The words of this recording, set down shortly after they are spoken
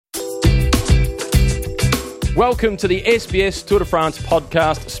Welcome to the SBS Tour de France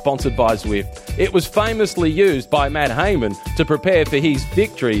podcast sponsored by Zwift. It was famously used by Matt Hayman to prepare for his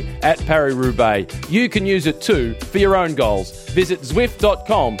victory at Paris-Roubaix. You can use it too for your own goals. Visit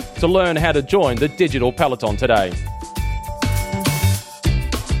Zwift.com to learn how to join the digital peloton today.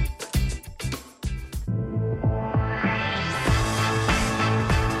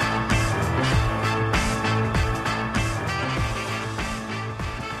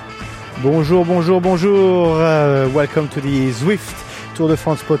 Bonjour. Welcome to the Zwift Tour de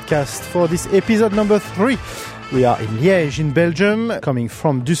France podcast for this episode number 3. We are in Liège in Belgium, coming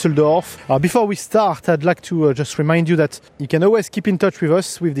from Düsseldorf. Before we start, I'd like to just remind you that you can always keep in touch with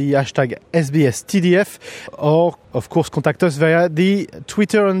us with the hashtag SBSTDF, or of course contact us via the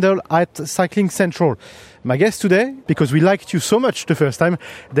Twitter handle @CyclingCentral. My guest today, because we liked you so much the first time,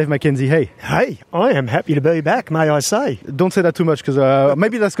 Dave Mackenzie. Hey, I am happy to be back, may I say. Don't say that too much, because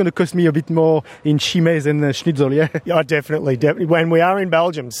maybe that's going to cost me a bit more in Chimay than Schnitzel, yeah? Yeah, definitely. When we are in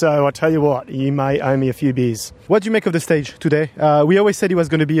Belgium, so I tell you what, you may owe me a few beers. What do you make of the stage today? We always said it was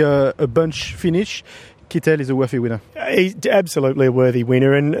going to be a bunch finish. Kittel is a worthy winner. He's absolutely a worthy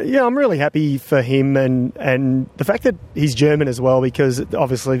winner, and yeah, I'm really happy for him and the fact that he's German as well, because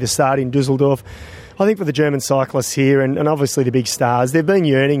obviously the start in Düsseldorf, I think for the German cyclists here and obviously the big stars, they've been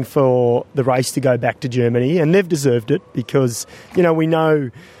yearning for the race to go back to Germany, and they've deserved it because, you know, we know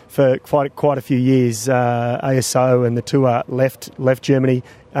for quite a few years ASO and the Tour left Germany.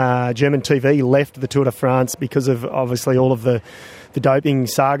 German TV left the Tour de France because of obviously all of the doping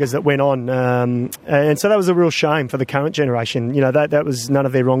sagas that went on. And so that was a real shame for the current generation. You know, that was none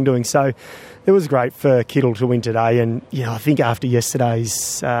of their wrongdoing. So it was great for Kittel to win today. And, you know, I think after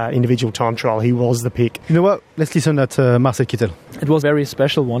yesterday's individual time trial, he was the pick. You know what? Let's listen to Marcel Kittel. It was a very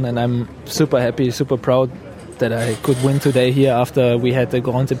special one, and I'm super happy, super proud that I could win today here after we had the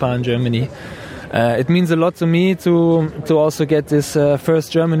Grand Depart in Germany. It means a lot to me to also get this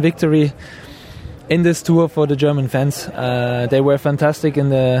first German victory in this tour for the German fans. They were fantastic in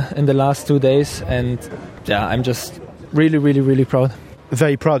the last 2 days, and yeah, I'm just really proud.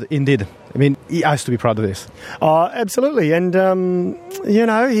 Very proud indeed. I mean, he has to be proud of this. Oh, absolutely. And, you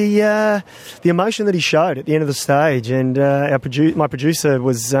know, the emotion that he showed at the end of the stage, and my producer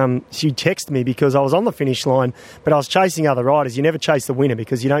was, she texted me because I was on the finish line, but I was chasing other riders. You never chase the winner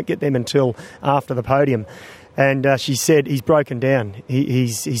because you don't get them until after the podium. And she said he's broken down.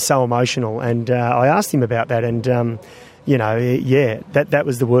 He's so emotional. And I asked him about that, and you know, yeah, that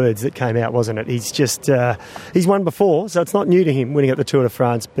was the words that came out, wasn't it? He's just, he's won before, so it's not new to him winning at the Tour de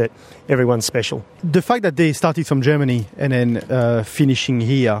France, but everyone's special. The fact that they started from Germany and then finishing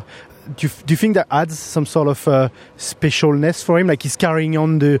here, do you think that adds some sort of specialness for him? Like he's carrying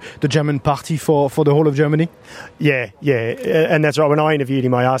on the German party for the whole of Germany? Yeah, and that's right. When I interviewed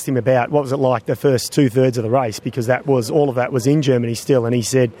him, I asked him about what was it like the first 2/3 of the race, because all of that was in Germany still, and he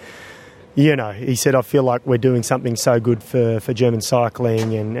said, you know, I feel like we're doing something so good for German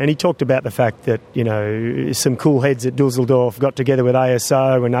cycling. And he talked about the fact that, you know, some cool heads at Düsseldorf got together with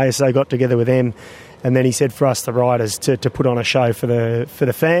ASO and ASO got together with them. And then he said for us, the riders, to put on a show for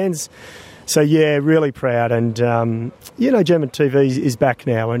the fans. So, yeah, really proud. And, you know, German TV is back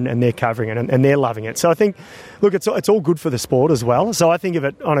now and they're covering it and they're loving it. So I think, look, it's all good for the sport as well. So I think of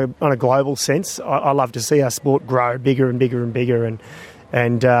it on a global sense. I love to see our sport grow bigger and bigger and bigger and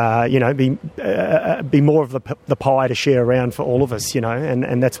you know, be more of the pie to share around for all of us, you know,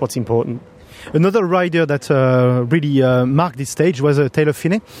 and that's what's important. Another rider that really marked this stage was Taylor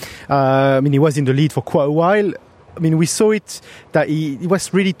Phinney. I mean, he was in the lead for quite a while. I mean, we saw it that he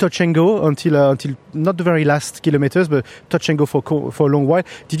was really touch and go until not the very last kilometers, but touch and go for a long while.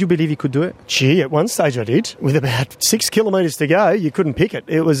 Did you believe he could do it? Gee, at one stage I did. With about 6 kilometres to go, you couldn't pick it.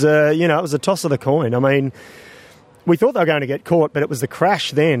 It was you know, it was a toss of the coin. I mean, we thought they were going to get caught, but it was the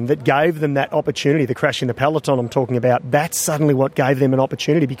crash then that gave them that opportunity, the crash in the peloton I'm talking about. That's suddenly what gave them an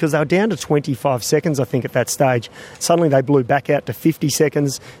opportunity, because they were down to 25 seconds, I think, at that stage. Suddenly they blew back out to 50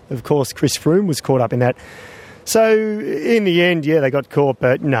 seconds. Of course, Chris Froome was caught up in that. So in the end, yeah, they got caught,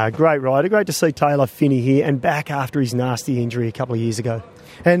 but no, great rider. Great to see Taylor Phinney here and back after his nasty injury a couple of years ago.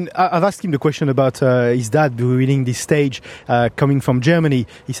 And I've asked him the question about his dad winning this stage, coming from Germany.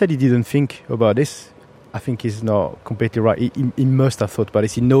 He said he didn't think about this. I think he's not completely right. He must have thought about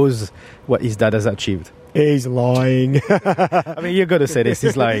this. He knows what his dad has achieved. He's lying. I mean, you've got to say this.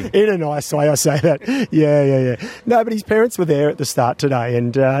 He's lying. In a nice way, I say that. Yeah. No, but his parents were there at the start today.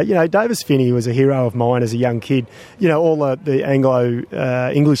 And, Davis Finney was a hero of mine as a young kid. All the Anglo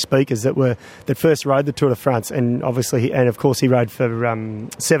English speakers that first rode the Tour de France. And obviously, of course, he rode for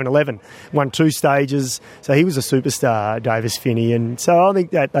 7-Eleven. Won 2 stages. So he was a superstar, Davis Finney. And so I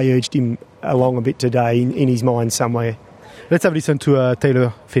think that they urged him along a bit today in his mind somewhere. Let's have a listen to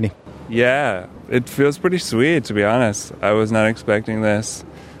Taylor Finney. Yeah, it feels pretty sweet, to be honest. I was not expecting this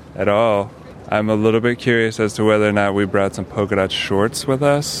at all. I'm a little bit curious as to whether or not we brought some polka dot shorts with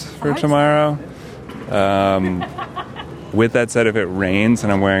us for tomorrow. With that said, if it rains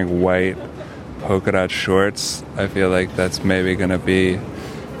and I'm wearing white polka dot shorts, I feel like that's maybe going to be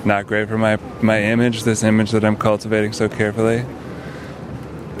not great for my image, this image that I'm cultivating so carefully.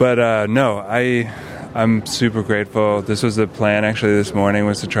 But no, I'm super grateful. This was the plan actually this morning,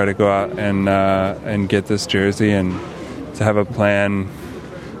 was to try to go out and get this jersey, and to have a plan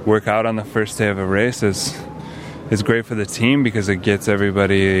work out on the first day of a race is great for the team, because it gets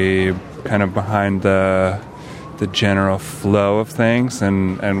everybody kind of behind the general flow of things,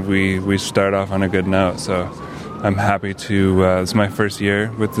 and we start off on a good note. So I'm happy to, it's my first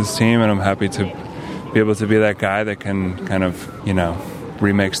year with this team, and I'm happy to be able to be that guy that can kind of,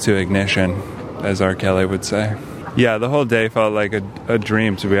 remix to ignition, as R. Kelly would say. Yeah, the whole day felt like a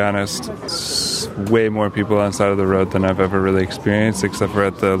dream, to be honest. It's way more people on the side of the road than I've ever really experienced, except for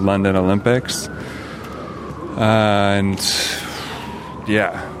at the London Olympics. And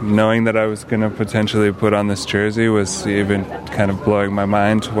yeah, knowing that I was going to potentially put on this jersey was even kind of blowing my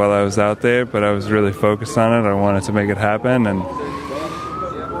mind while I was out there, but I was really focused on it. I wanted to make it happen. And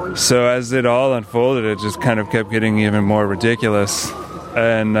so as it all unfolded, it just kind of kept getting even more ridiculous.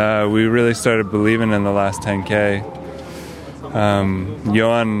 And we really started believing in the last 10K.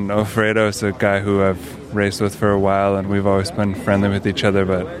 Johan Ofredo is a guy who I've raced with for a while, and we've always been friendly with each other.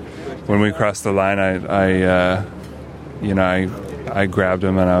 But when we crossed the line, I grabbed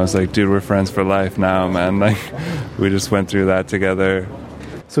him and I was like, "Dude, we're friends for life now, man." Like, we just went through that together.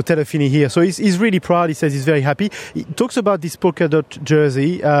 So Taylor Finney here. So he's really proud. He says he's very happy. He talks about this polka dot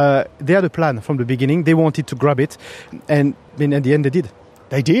jersey. They had a plan from the beginning. They wanted to grab it, and at the end they did.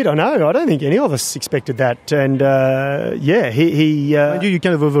 They did, I know. I don't think any of us expected that. And, You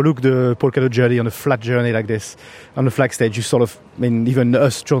kind of overlook the polka dot journey on a flat journey like this, on the flag stage. You sort of, even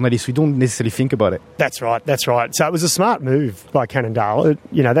us journalists, we don't necessarily think about it. That's right. So it was a smart move by Cannondale.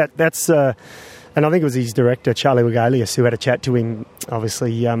 That's... and I think it was his director, Charlie Wegelius, who had a chat to him,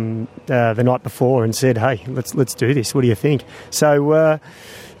 obviously, the night before, and said, "Hey, let's do this. What do you think?" So...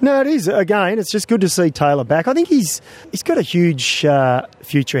 No, it is. Again, it's just good to see Taylor back. I think he's got a huge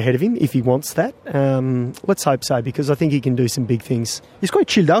future ahead of him if he wants that. Let's hope so, because I think he can do some big things. He's quite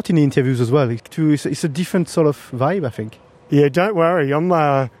chilled out in the interviews as well. It's a different sort of vibe, I think. Yeah, don't worry. I'm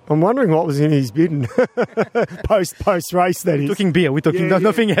wondering what was in his bin post race. That is. We're talking beer. We're talking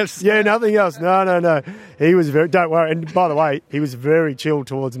nothing else. Yeah, nothing else. No. He was very. Don't worry. And by the way, he was very chill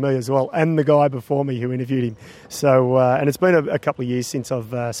towards me as well, and the guy before me who interviewed him. So, and it's been a couple of years since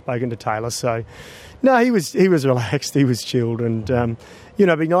I've spoken to Taylor. So, no, he was relaxed. He was chilled, and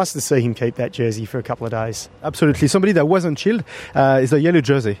it'd be nice to see him keep that jersey for a couple of days. Absolutely. Somebody that wasn't chilled is the yellow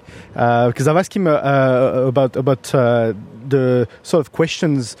jersey, because I've asked him about the sort of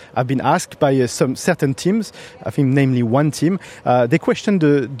questions I've been asked by some certain teams. I think namely one team. They questioned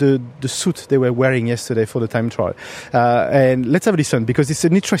the suit they were wearing yesterday for the time trial. And let's have a listen, because it's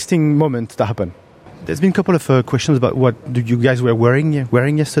an interesting moment that happened. There's been a couple of questions about what you guys were wearing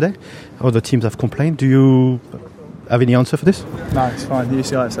yesterday. Other teams have complained. Do you have any answer for this? No, it's fine. The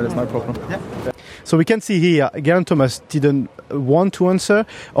UCI said it's no problem. Yeah. So we can see here, Geraint Thomas didn't want to answer,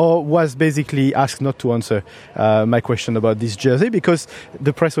 or was basically asked not to answer my question about this jersey, because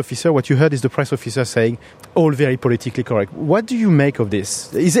the press officer, what you heard is the press officer saying, all very politically correct. What do you make of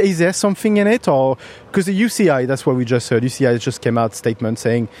this? Is there something in it? Or because the UCI, that's what we just heard, UCI just came out statement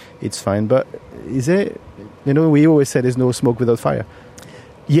saying it's fine, but is there, we always say there's no smoke without fire.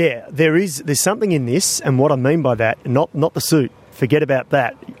 Yeah, there's something in this, and what I mean by that, not the suit. Forget about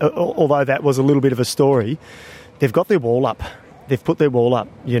that. Although that was a little bit of a story, they've got their wall up. They've put their wall up,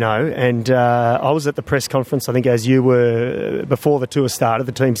 and I was at the press conference, I think as you were, before the tour started,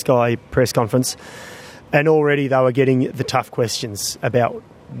 the Team Sky press conference, and already they were getting the tough questions about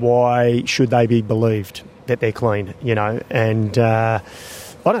why should they be believed that they're clean, and I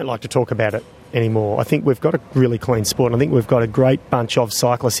don't like to talk about it anymore. I think we've got a really clean sport, and I think we've got a great bunch of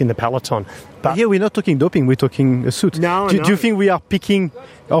cyclists in the peloton. But here we're not talking doping, we're talking a suit. No, do you think we are picking,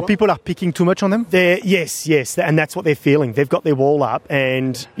 or people are picking too much on them? Yes, and that's what they're feeling. They've got their wall up,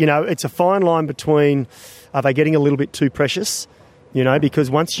 and, it's a fine line between, are they getting a little bit too precious? Because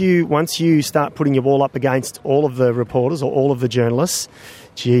once you start putting your wall up against all of the reporters or all of the journalists,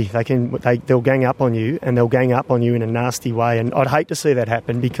 they'll gang up on you, and they'll gang up on you in a nasty way. And I'd hate to see that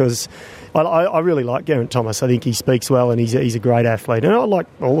happen, because I really like Geraint Thomas. I think he speaks well, and he's a great athlete. And I like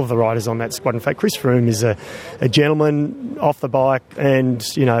all of the riders on that squad. In fact, Chris Froome is a gentleman off the bike, and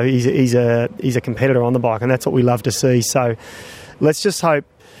he's a competitor on the bike, and that's what we love to see. So let's just hope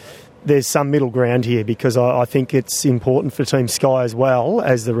there's some middle ground here, because I think it's important for Team Sky as well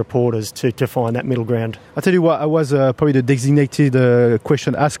as the reporters to find that middle ground. I'll tell you what, I was probably the designated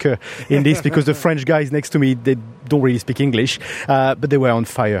question asker in this, because the French guys next to me, they don't really speak English, but they were on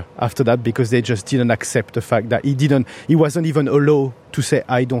fire after that, because they just didn't accept the fact that he wasn't even allowed to say,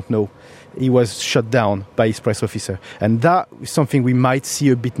 I don't know. He was shut down by his press officer. And that is something we might see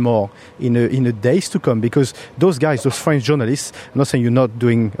a bit more in the days to come, because those guys, those French journalists, I'm not saying you're not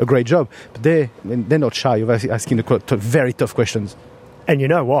doing a great job, but they're not shy of asking the very tough questions. And you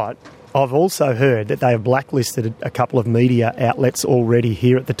know what? I've also heard that they have blacklisted a couple of media outlets already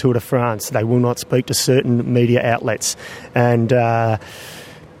here at the Tour de France. They will not speak to certain media outlets. And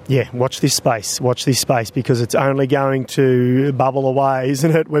watch this space, because it's only going to bubble away,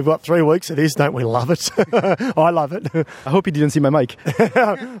 isn't it? We've got 3 weeks of this, don't we love it? I love it. I hope he didn't see my mic.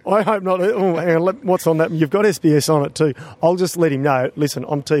 I hope not. Oh, hang on, what's on that? You've got SBS on it too. I'll just let him know. Listen,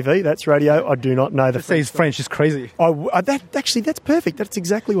 on TV, that's radio. I do not know the French. Say French is crazy. That's perfect. That's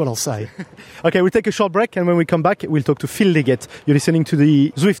exactly what I'll say. Okay, we'll take a short break, and when we come back, we'll talk to Phil Leggett. You're listening to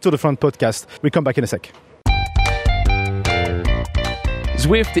the Zwift Tour de France podcast. We'll come back in a sec.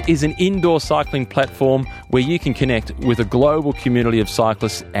 Zwift is an indoor cycling platform where you can connect with a global community of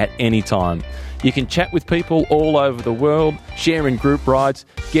cyclists at any time. You can chat with people all over the world, share in group rides,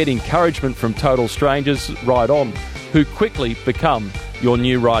 get encouragement from total strangers, ride on, who quickly become your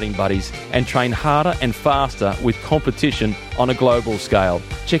new riding buddies, and train harder and faster with competition on a global scale.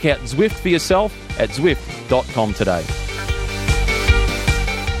 Check out Zwift for yourself at Zwift.com today.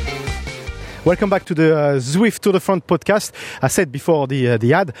 Welcome back to the Zwift Tour de France podcast. I said before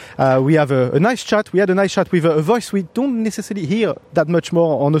the ad, we have a nice chat. We had a nice chat with a voice we don't necessarily hear that much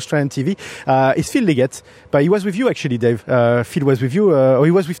more on Australian TV. It's Phil Leggett, but he was with you actually, Dave. Phil was with you, or he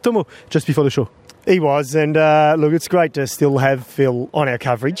was with Tomo just before the show. He was, and look, it's great to still have Phil on our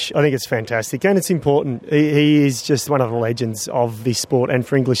coverage. I think it's fantastic, and it's important. He is just one of the legends of this sport, and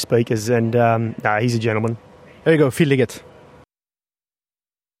for English speakers, and he's a gentleman. There you go, Phil Leggett.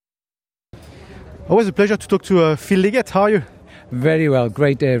 Always a pleasure to talk to Phil Leggett. How are you? Very well.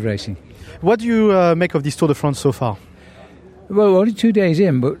 Great day of racing. What do you make of this Tour de France so far? Well, only 2 days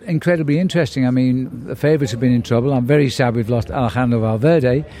in, but incredibly interesting. I mean, the favourites have been in trouble. I'm very sad we've lost Alejandro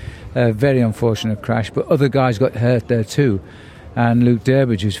Valverde. A very unfortunate crash, but other guys got hurt there too. And Luke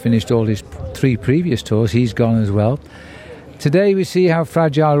Durbridge, who's finished all his 3 previous tours, he's gone as well. Today we see how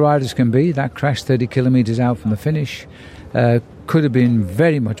fragile riders can be. That crash 30 kilometres out from the finish. Could have been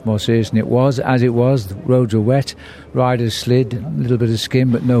very much more serious than it was. As it was, the roads were wet, riders slid, a little bit of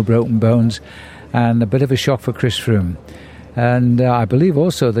skin but no broken bones, and a bit of a shock for Chris Froome. And I believe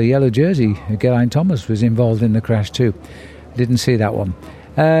also the yellow jersey, Geraint Thomas, was involved in the crash too. Didn't see that one.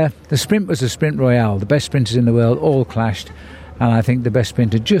 The sprint was a sprint royale. The best sprinters in the world all clashed, and I think the best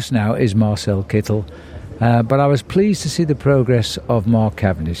sprinter just now is Marcel Kittel. But I was pleased to see the progress of Mark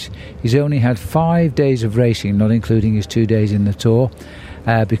Cavendish. He's only had 5 days of racing, not including his 2 days in the Tour,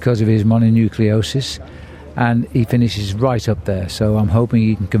 because of his mononucleosis, and he finishes right up there. So I'm hoping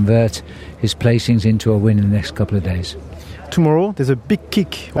he can convert his placings into a win in the next couple of days. Tomorrow there's a big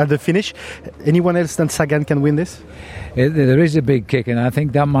kick at the finish. Anyone else than Sagan can win this? There is a big kick, and I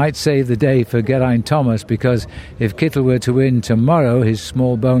think that might save the day for Geraint Thomas, because if Kittel were to win tomorrow, his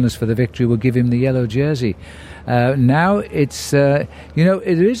small bonus for the victory will give him the yellow jersey. Now it's it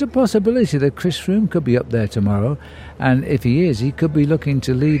is a possibility that Chris Froome could be up there tomorrow, and if he is, he could be looking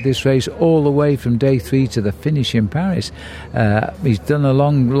to lead this race all the way from day 3 to the finish in Paris. He's done a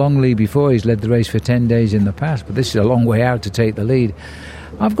long lead before. He's led the race for 10 days in the past, but this is a long way out to take the lead.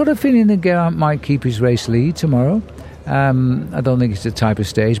 I've got a feeling that Geraint might keep his race lead tomorrow. I don't think it's the type of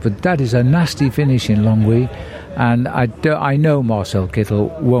stage, but that is a nasty finish in Longwy, and I know Marcel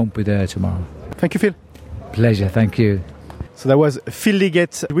Kittel won't be there tomorrow. Thank you, Phil. Pleasure, thank you. So that was Phil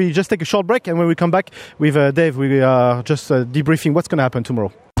Leggett. We just take a short break, and when we come back with Dave, we are just debriefing what's going to happen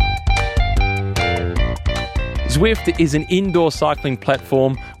tomorrow. Zwift is an indoor cycling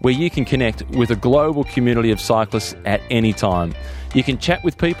platform where you can connect with a global community of cyclists at any time. You can chat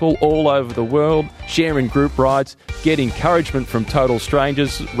with people all over the world, share in group rides, get encouragement from total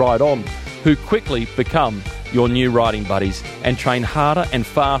strangers, ride on, who quickly become your new riding buddies and train harder and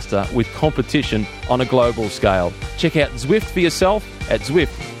faster with competition on a global scale. Check out Zwift for yourself at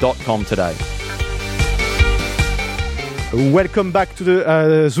Zwift.com today. Welcome back to the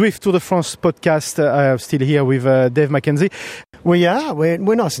Zwift Tour de France podcast. I'm still here with Dave McKenzie. We are. We're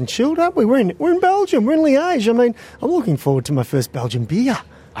nice and chilled, aren't we? We're in Belgium. We're in Liège. I mean, I'm looking forward to my first Belgian beer.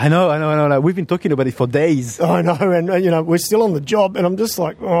 I know. We've been talking about it for days. I know, and we're still on the job, and I'm just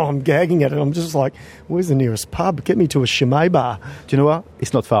like, I'm gagging at it. I'm just like, where's the nearest pub? Get me to a Chimay bar. Do you know what?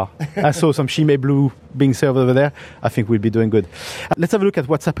 It's not far. I saw some Chimay Blue being served over there. I think we'll be doing good. Let's have a look at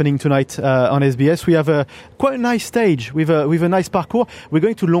what's happening tonight on SBS. We have quite a nice stage with a nice parcours. We're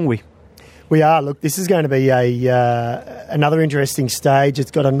going to Longwy. We are. Look, this is going to be another interesting stage.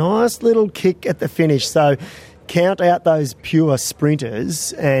 It's got a nice little kick at the finish, so count out those pure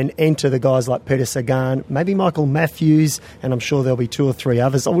sprinters and enter the guys like Peter Sagan, maybe Michael Matthews, and I'm sure there'll be 2 or 3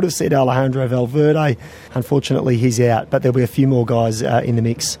 others. I would have said Alejandro Valverde. Unfortunately, he's out, but there'll be a few more guys in the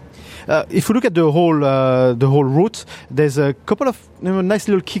mix. If we look at the whole route, there's a couple of nice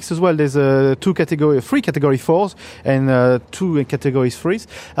little kicks as well. There's 3 category 4s and 2 categories 3s.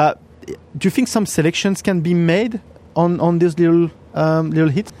 Do you think some selections can be made on these little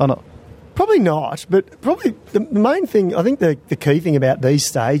hits or not? Probably not, but probably the main thing, I think the key thing about these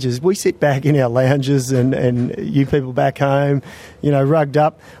stages, we sit back in our lounges and you people back home, rugged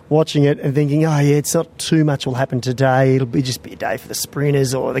up, watching it and thinking, oh yeah, it's not too much will happen today. It'll just be a day for the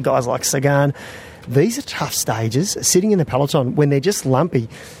sprinters or the guys like Sagan. These are tough stages. Sitting in the peloton, when they're just lumpy,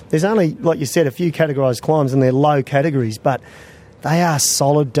 there's only, like you said, a few categorised climbs and they're low categories, but they are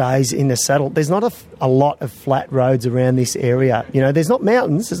solid days in the saddle. There's not a lot of flat roads around this area. There's not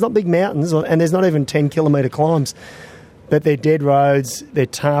mountains, there's not big mountains, and there's not even 10-kilometre climbs. But they're dead roads, they're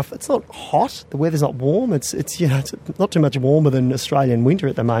tough. It's not hot, the weather's not warm. It's not too much warmer than Australian winter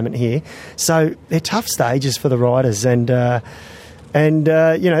at the moment here. So they're tough stages for the riders, and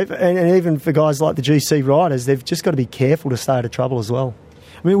even for guys like the GC riders, they've just got to be careful to stay out of trouble as well.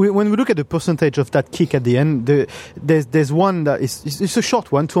 I mean, when we look at the percentage of that kick at the end, there's one that it's a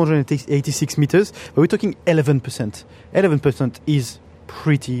short one, 286 meters, but we're talking 11%. 11% is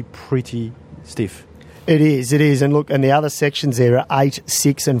pretty stiff. It is. And look, and the other sections there are 8,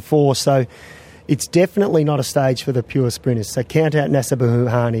 6 and 4, so it's definitely not a stage for the pure sprinters. So count out Nasser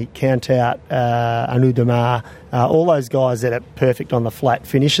Bouhani, count out Anu Damar, all those guys that are perfect on the flat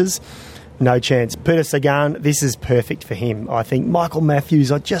finishes. No chance. Peter Sagan, this is perfect for him. I think Michael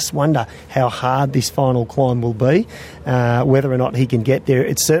Matthews, I just wonder how hard this final climb will be, whether or not he can get there.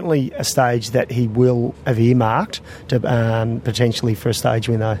 It's certainly a stage that he will have earmarked to potentially for a stage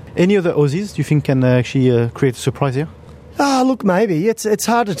win, though. Any other Aussies do you think can actually create a surprise here? Look, maybe. It's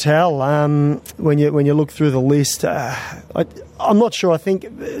hard to tell when you look through the list. I'm not sure. I think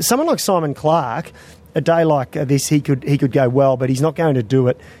someone like Simon Clark, a day like this, he could go well, but he's not going to do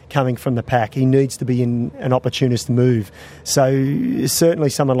it coming from the pack. He needs to be in an opportunist move. So certainly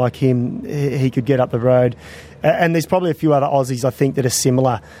someone like him, he could get up the road. And there's probably a few other Aussies, I think, that are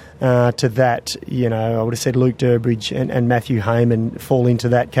similar to that. I would have said Luke Durbridge and Matthew Heyman fall into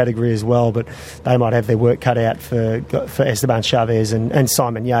that category as well, but they might have their work cut out for Esteban Chavez and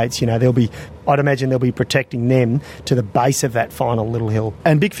Simon Yates. I'd imagine they'll be protecting them to the base of that final little hill.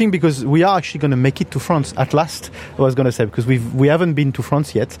 And big thing, because we are actually going to make it to France at last, I was going to say, because we haven't been to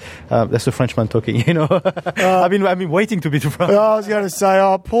France yet. That's a Frenchman talking, I've been waiting to be to France. I was going to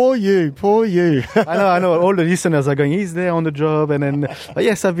say, poor you. I know. All the listeners are going, he's there on the job. And then,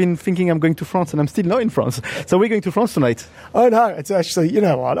 yes, I've been thinking I'm going to France and I'm still not in France. So we're going to France tonight. Oh, no, it's actually, you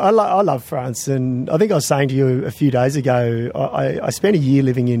know what, I love France. And I think I was saying to you a few days ago, I spent a year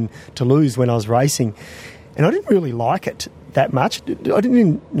living in Toulouse when I was racing, and I didn't really like it that much. I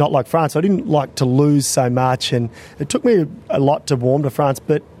didn't not like France. I didn't like Toulouse so much, and it took me a lot to warm to France.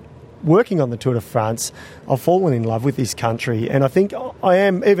 But working on the Tour de France, I've fallen in love with this country, and I think I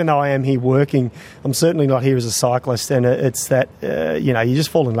am, even though I am here working, I'm certainly not here as a cyclist, and it's that, you just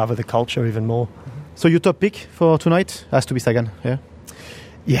fall in love with the culture even more. So your top pick for tonight has to be Sagan, yeah?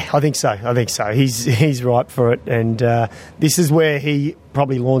 Yeah, I think so. He's ripe for it, and this is where he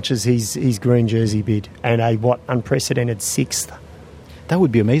probably launches his green jersey bid, and a unprecedented 6th. That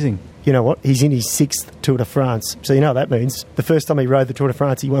would be amazing. You know what? He's in his 6th Tour de France. So you know what that means. The first time he rode the Tour de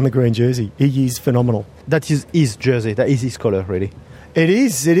France, he won the green jersey. He is phenomenal. That is his jersey. That is his colour, really. It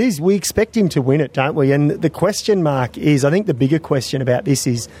is. We expect him to win it, don't we? And the question mark is, I think the bigger question about this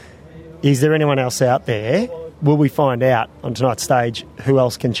is there anyone else out there will we find out on tonight's stage who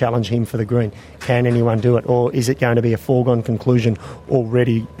else can challenge him for the green? Can anyone do it? Or is it going to be a foregone conclusion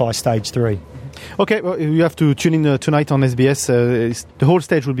already by stage 3? Okay, well, you have to tune in tonight on SBS. The whole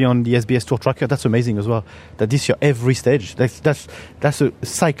stage will be on the SBS Tour Tracker. That's amazing as well. That this year, every stage. That's a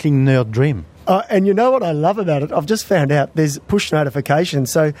cycling nerd dream. And you know what I love about it? I've just found out there's push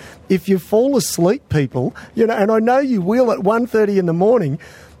notifications. So if you fall asleep, people, and I know you will at 1:30 in the morning,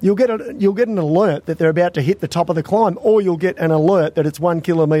 you'll get an alert that they're about to hit the top of the climb, or you'll get an alert that it's 1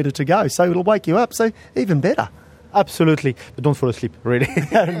 kilometre to go. So it'll wake you up. So even better. Absolutely. But don't fall asleep, really.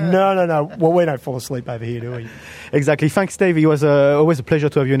 No. Well, we don't fall asleep over here, do we? Exactly. Thanks, Dave. It was always a pleasure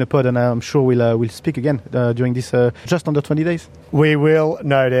to have you in the pod, and I'm sure we'll speak again during this just under 20 days. We will,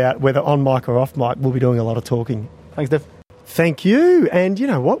 no doubt. Whether on mic or off mic, we'll be doing a lot of talking. Thanks, Dave. Thank you. And you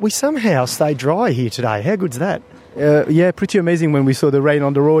know what? We somehow stayed dry here today. How good's that? Yeah, pretty amazing when we saw the rain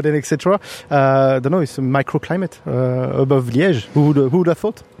on the road and etc. I don't know, it's a microclimate above Liège. Who would have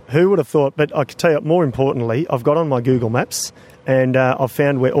thought? Who would have thought? But I can tell you, more importantly, I've got on my Google Maps and I've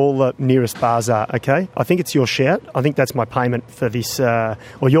found where all the nearest bars are, okay? I think it's your shout. I think that's my payment for this, or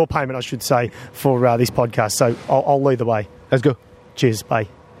your payment, I should say, for this podcast. So I'll lead the way. Let's go. Cheers, bye.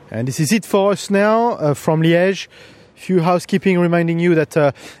 And this is it for us now from Liège. Few housekeeping reminding you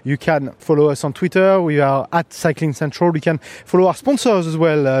that you can follow us on Twitter. We are at Cycling Central. You can follow our sponsors as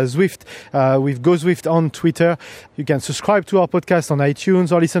well, Zwift, with Go Zwift on Twitter. You can subscribe to our podcast on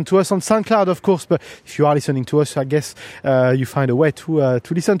iTunes or listen to us on SoundCloud, of course. But if you are listening to us, I guess you find a way to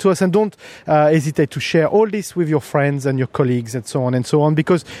listen to us. And don't hesitate to share all this with your friends and your colleagues and so on,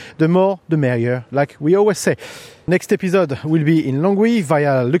 because the more, the merrier, like we always say. Next episode will be in Longwy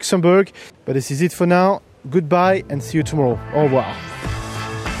via Luxembourg. But this is it for now. Goodbye and see you tomorrow. Au revoir.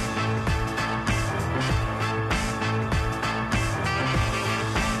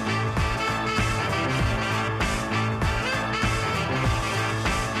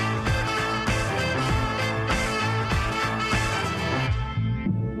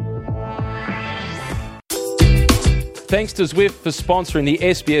 Thanks to Zwift for sponsoring the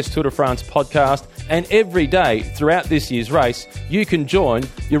SBS Tour de France podcast. And every day throughout this year's race, you can join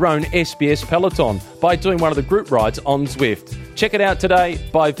your own SBS peloton by doing one of the group rides on Zwift. Check it out today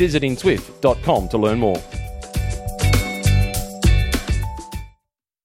by visiting Zwift.com to learn more.